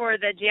ring for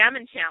the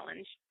Jammin'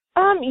 Challenge?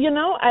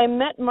 I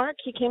met Mark.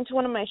 He came to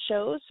one of my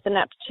shows, the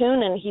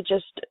Neptune, and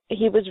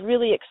he was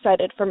really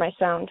excited for my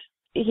sound.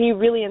 he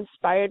really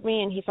inspired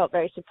me, and he felt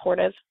very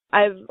supportive.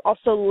 I've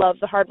also loved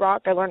the hard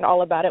rock. I learned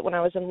all about it when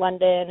I was in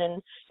London,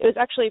 and it was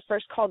actually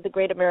first called the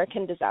Great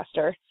American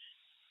Disaster,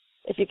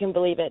 if you can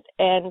believe it.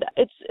 And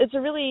it's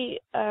a really,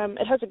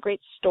 it has a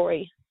great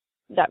story,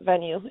 that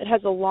venue. It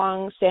has a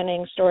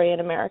long-standing story in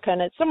America,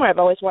 and it's somewhere I've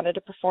always wanted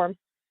to perform.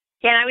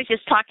 Yeah, and I was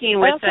just talking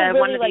with really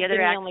one of the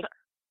other acts.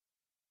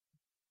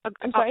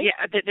 I'm sorry?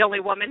 Yeah, the only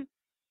woman?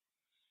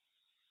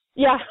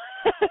 Yeah.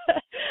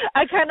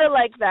 I kind of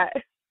like that.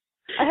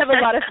 I have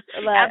a lot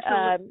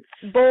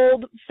of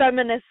bold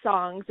feminist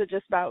songs that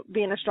just about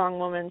being a strong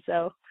woman,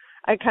 so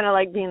I kind of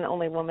like being the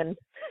only woman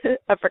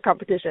up for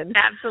competition.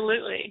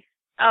 Absolutely.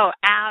 Oh,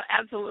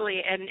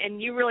 absolutely.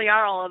 And you really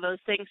are all of those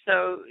things,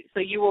 so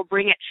you will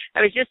bring it.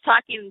 I was just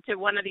talking to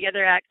one of the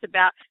other acts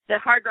about the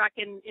hard rock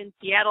in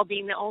Seattle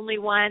being the only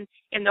one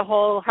in the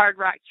whole hard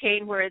rock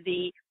chain where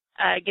the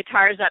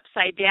guitar's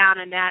upside down,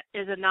 and that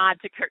is a nod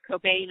to Kurt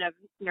Cobain of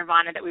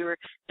Nirvana that we were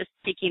just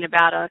speaking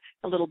about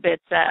a little bit.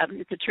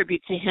 It's a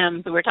tribute to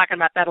him. We were talking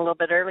about that a little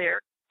bit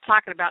earlier,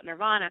 talking about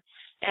Nirvana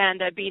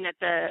and being at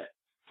the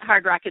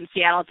Hard Rock in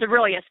Seattle. It's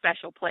really a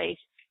special place,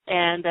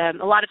 and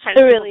a lot of times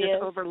it people really just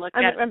is. overlook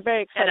I'm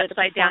very excited that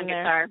upside down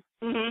there. guitar.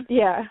 Mm-hmm.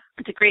 Yeah,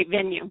 it's a great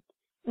venue.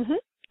 Mm-hmm.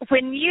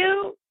 When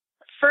you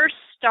first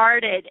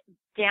started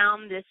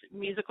down this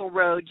musical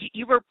road,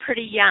 you were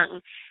pretty young.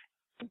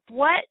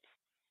 What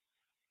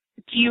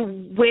do you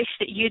wish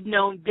that you'd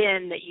known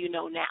then that you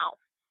know now?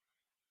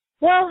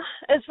 Well,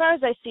 as far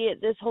as I see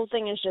it, this whole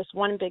thing is just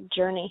one big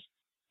journey.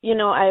 You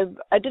know,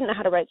 I didn't know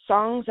how to write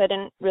songs. I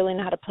didn't really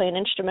know how to play an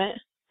instrument.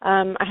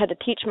 I had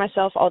to teach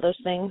myself all those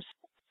things.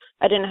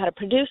 I didn't know how to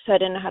produce. I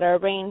didn't know how to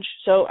arrange.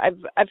 So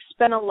I've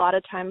spent a lot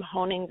of time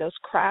honing those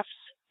crafts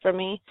for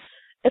me.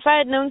 If I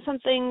had known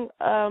something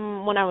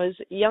when I was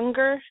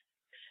younger,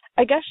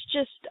 I guess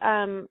just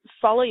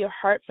follow your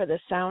heart for the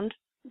sound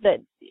that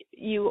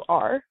you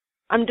are.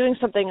 I'm doing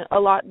something a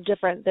lot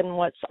different than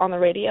what's on the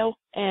radio,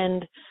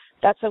 and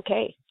that's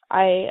okay.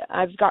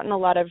 I've gotten a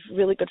lot of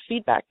really good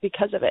feedback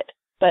because of it,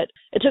 but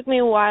it took me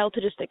a while to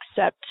just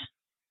accept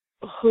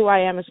who I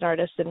am as an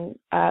artist and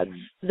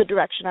the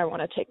direction I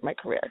want to take my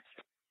career.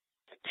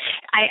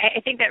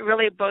 I think that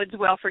really bodes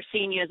well for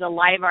seeing you as a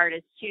live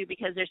artist, too,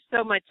 because there's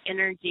so much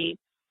energy,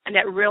 and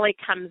that really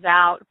comes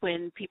out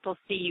when people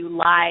see you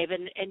live.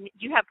 And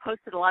you have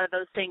posted a lot of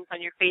those things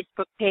on your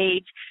Facebook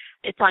page.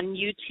 It's on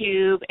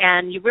YouTube,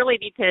 and you really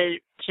need to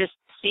just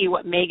see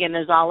what Megan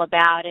is all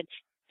about. And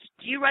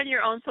do you run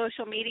your own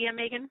social media,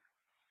 Megan?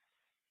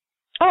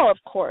 Oh, of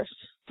course,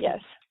 yes.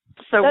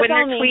 So That's when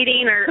they're me.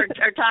 tweeting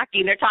or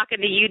talking, they're talking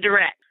to you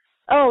direct.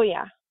 Oh,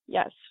 yeah,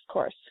 yes, of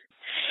course.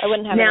 I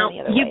wouldn't have now, it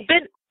any other you've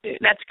way.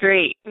 That's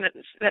great.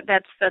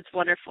 That's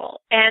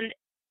wonderful. And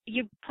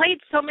you've played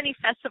so many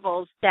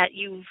festivals that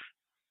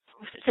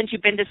since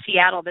you've been to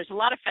Seattle, there's a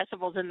lot of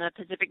festivals in the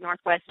Pacific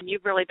Northwest, and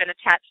you've really been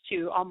attached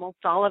to almost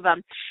all of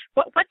them.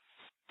 What's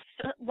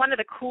one of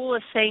the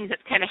coolest things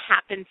that's kind of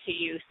happened to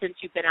you since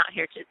you've been out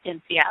here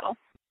in Seattle?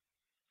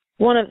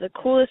 One of the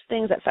coolest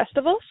things at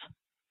festivals?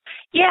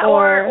 Yeah,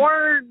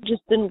 or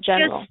just in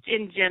general. Just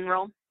in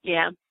general,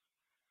 yeah.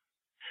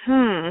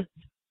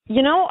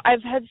 You know,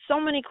 I've had so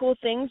many cool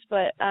things,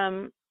 but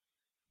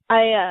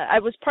I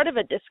was part of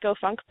a disco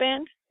funk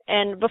band,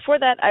 and before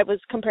that I was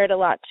compared a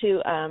lot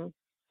to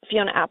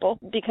Fiona Apple,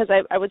 because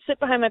I would sit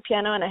behind my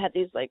piano and I had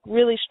these like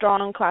really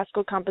strong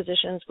classical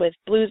compositions with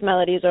blues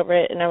melodies over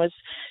it, and I was,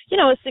 you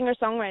know, a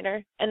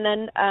singer-songwriter. And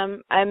then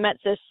I met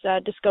this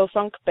disco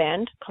funk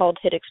band called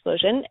Hit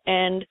Explosion,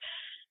 and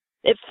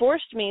it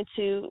forced me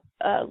to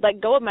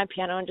let go of my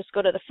piano and just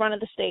go to the front of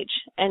the stage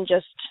and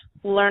just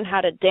learn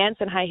how to dance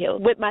in high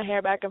heels, whip my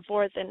hair back and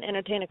forth, and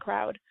entertain a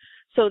crowd.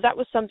 So that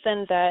was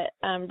something that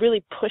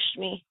really pushed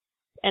me,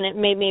 and it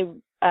made me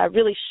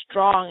really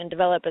strong and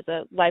develop as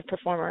a live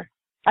performer.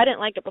 I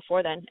didn't like it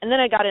before then. And then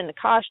I got into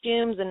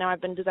costumes, and now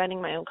I've been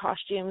designing my own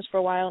costumes for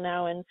a while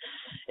now, and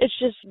it's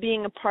just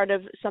being a part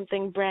of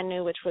something brand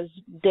new, which was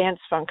dance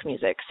funk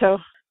music. So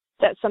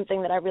that's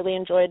something that I really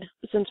enjoyed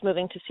since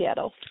moving to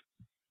Seattle.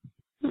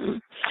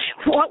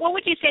 What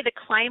would you say the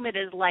climate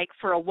is like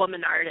for a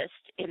woman artist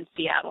in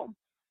Seattle?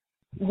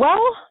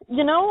 Well,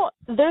 you know,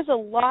 there's a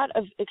lot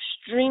of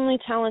extremely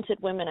talented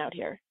women out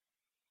here.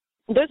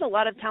 There's a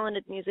lot of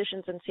talented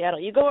musicians in Seattle.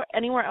 You go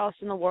anywhere else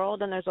in the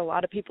world and there's a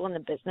lot of people in the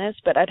business,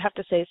 but I'd have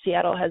to say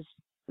Seattle has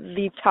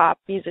the top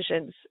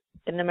musicians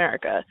in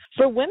America.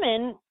 For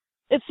women,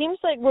 it seems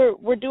like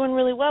we're doing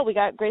really well. We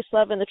got Grace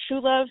Love and the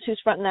True Loves,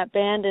 who's fronting that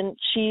band, and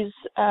she's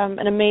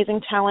an amazing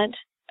talent.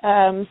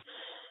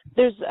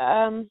 There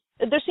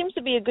seems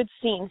to be a good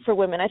scene for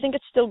women. I think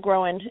it's still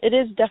growing. It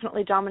is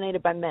definitely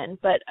dominated by men,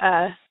 but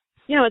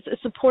you know, it's a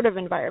supportive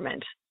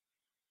environment.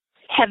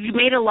 Have you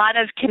made a lot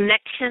of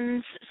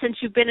connections since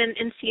you've been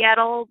in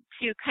Seattle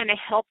to kind of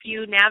help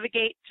you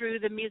navigate through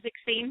the music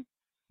scene?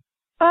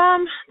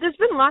 There's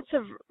been lots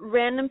of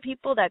random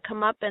people that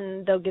come up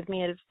and they'll give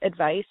me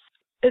advice.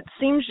 It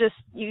seems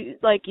you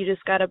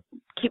just got to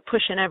keep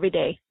pushing every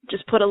day.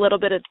 Just put a little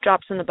bit of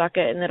drops in the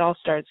bucket and it all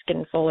starts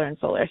getting fuller and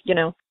fuller, you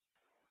know?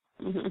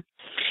 Mm-hmm.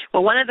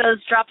 Well, one of those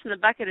drops in the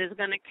bucket is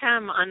going to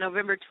come on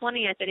November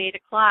 20th at 8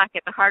 o'clock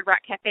at the Hard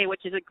Rock Cafe,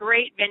 which is a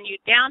great venue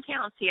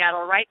downtown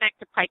Seattle, right next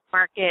to Pike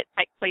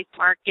Place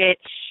Market.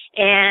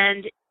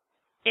 And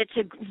it's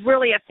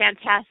really a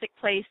fantastic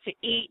place to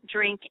eat,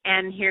 drink,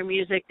 and hear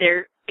music.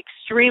 They're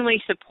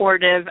extremely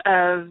supportive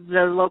of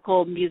the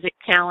local music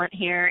talent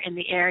here in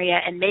the area,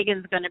 and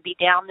Megan's going to be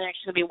down there.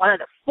 She's going to be one of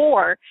the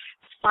 4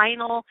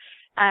 final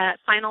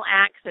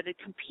acts that had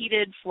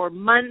competed for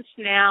months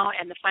now,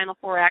 and the final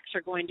 4 acts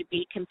are going to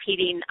be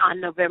competing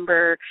on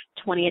November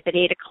 20th at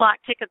 8 o'clock.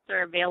 Tickets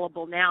are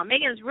available now.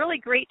 Megan, it's really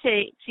great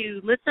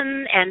to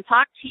listen and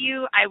talk to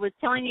you. I was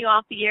telling you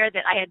off the air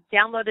that I had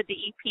downloaded the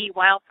EP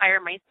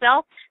Wildfire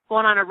myself.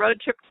 Going on a road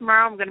trip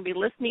tomorrow. I'm going to be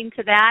listening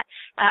to that.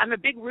 I'm a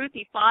big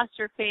Ruthie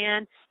Foster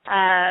fan.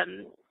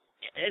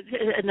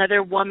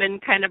 Another woman,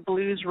 kind of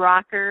blues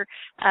rocker,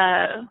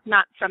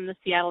 not from the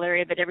Seattle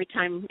area, but every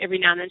now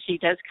and then she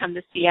does come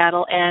to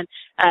Seattle, and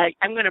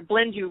I'm going to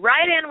blend you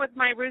right in with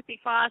my Ruthie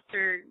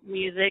Foster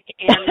music,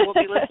 and we'll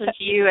be listening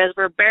to you as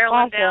we're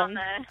barreling down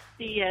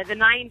the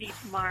 90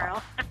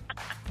 tomorrow.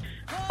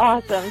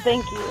 Awesome.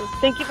 Thank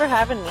you for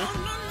having me.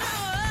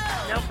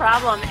 No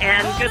problem,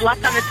 and good luck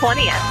on the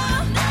 20th.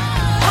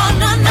 Oh,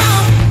 no,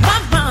 my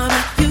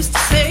mama used to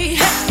say,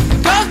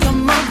 hey, girl,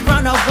 come on,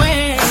 run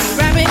away,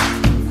 rabbit.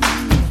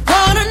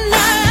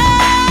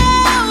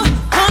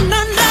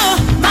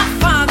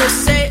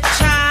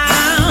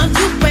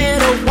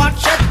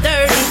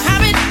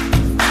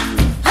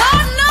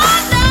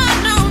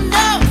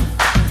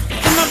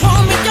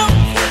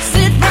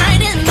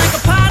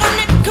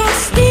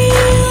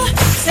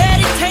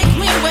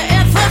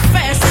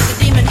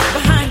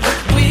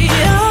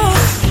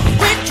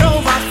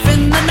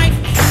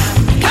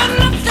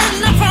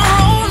 Nothing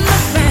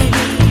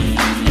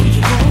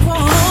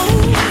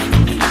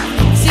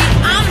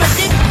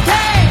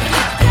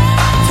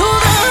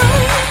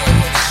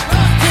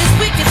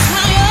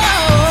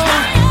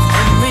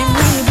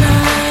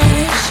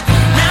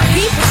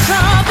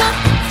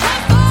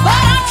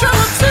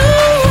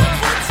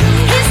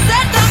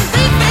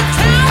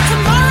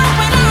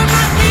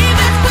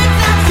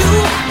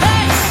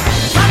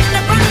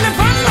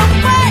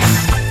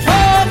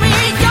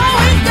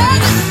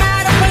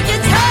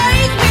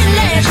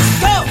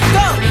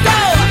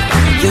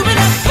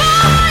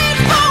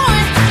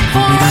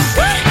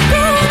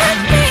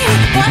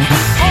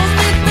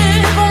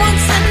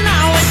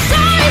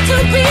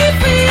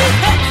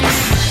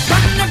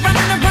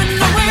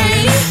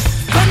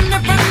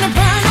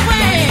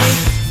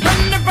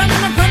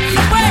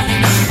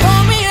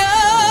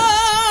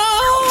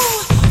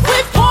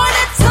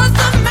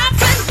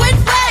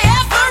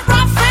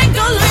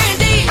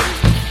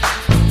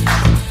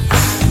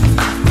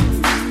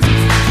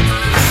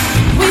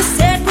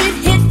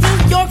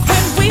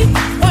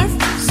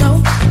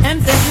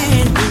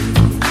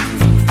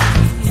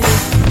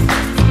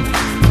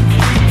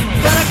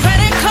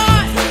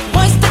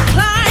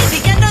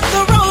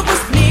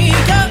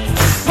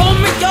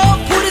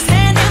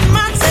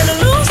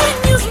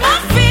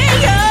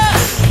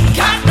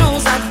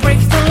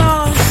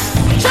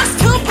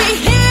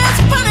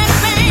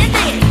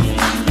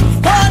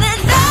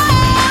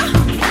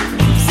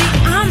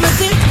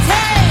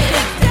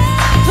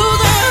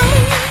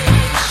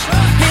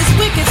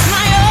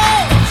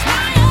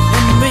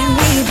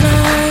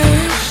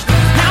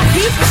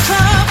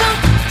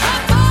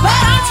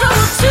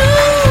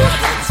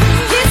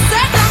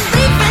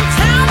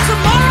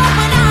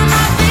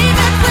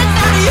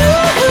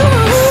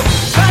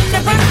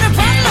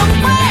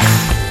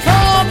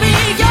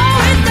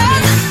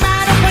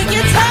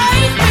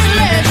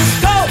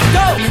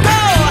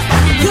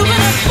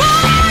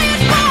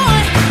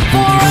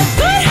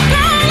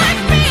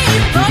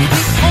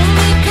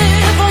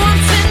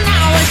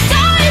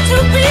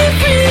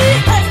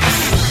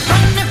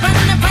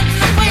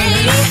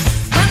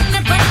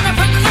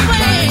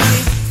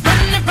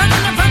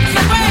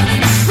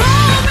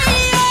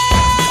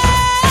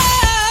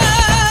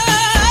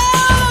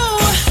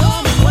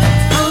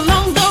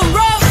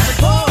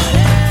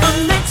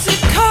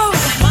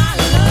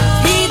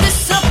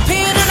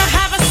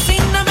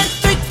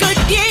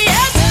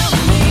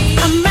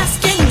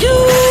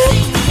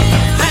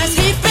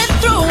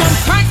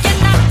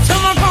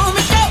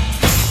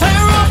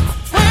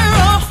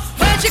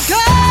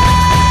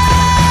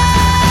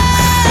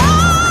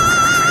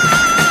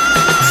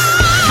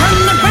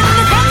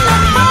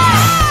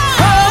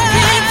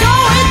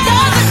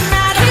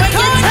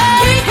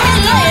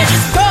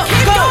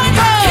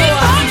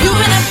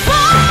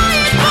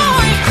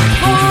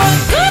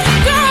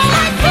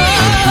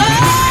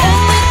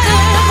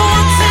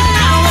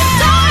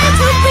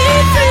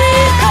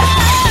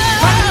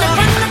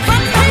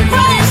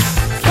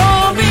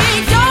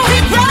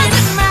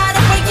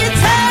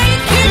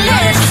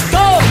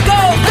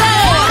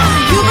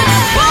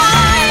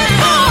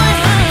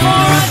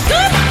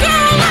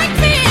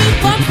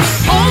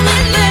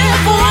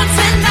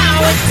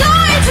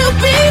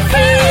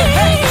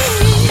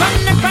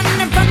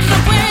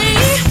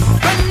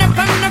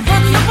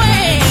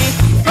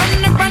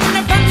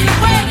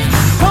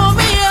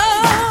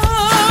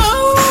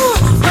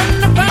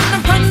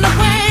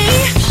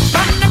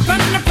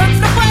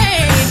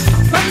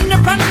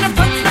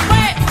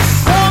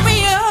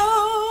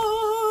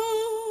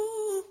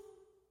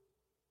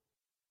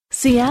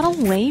Seattle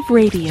Wave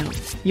Radio.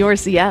 Your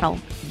Seattle,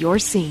 your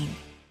scene.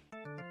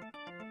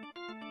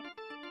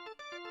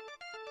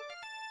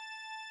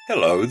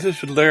 Hello,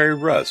 this is Larry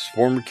Russ,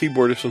 former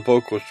keyboardist and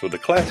vocalist for the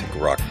classic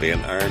rock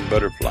band Iron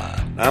Butterfly.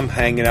 I'm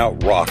hanging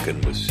out rocking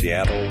with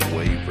Seattle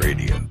Wave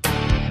Radio.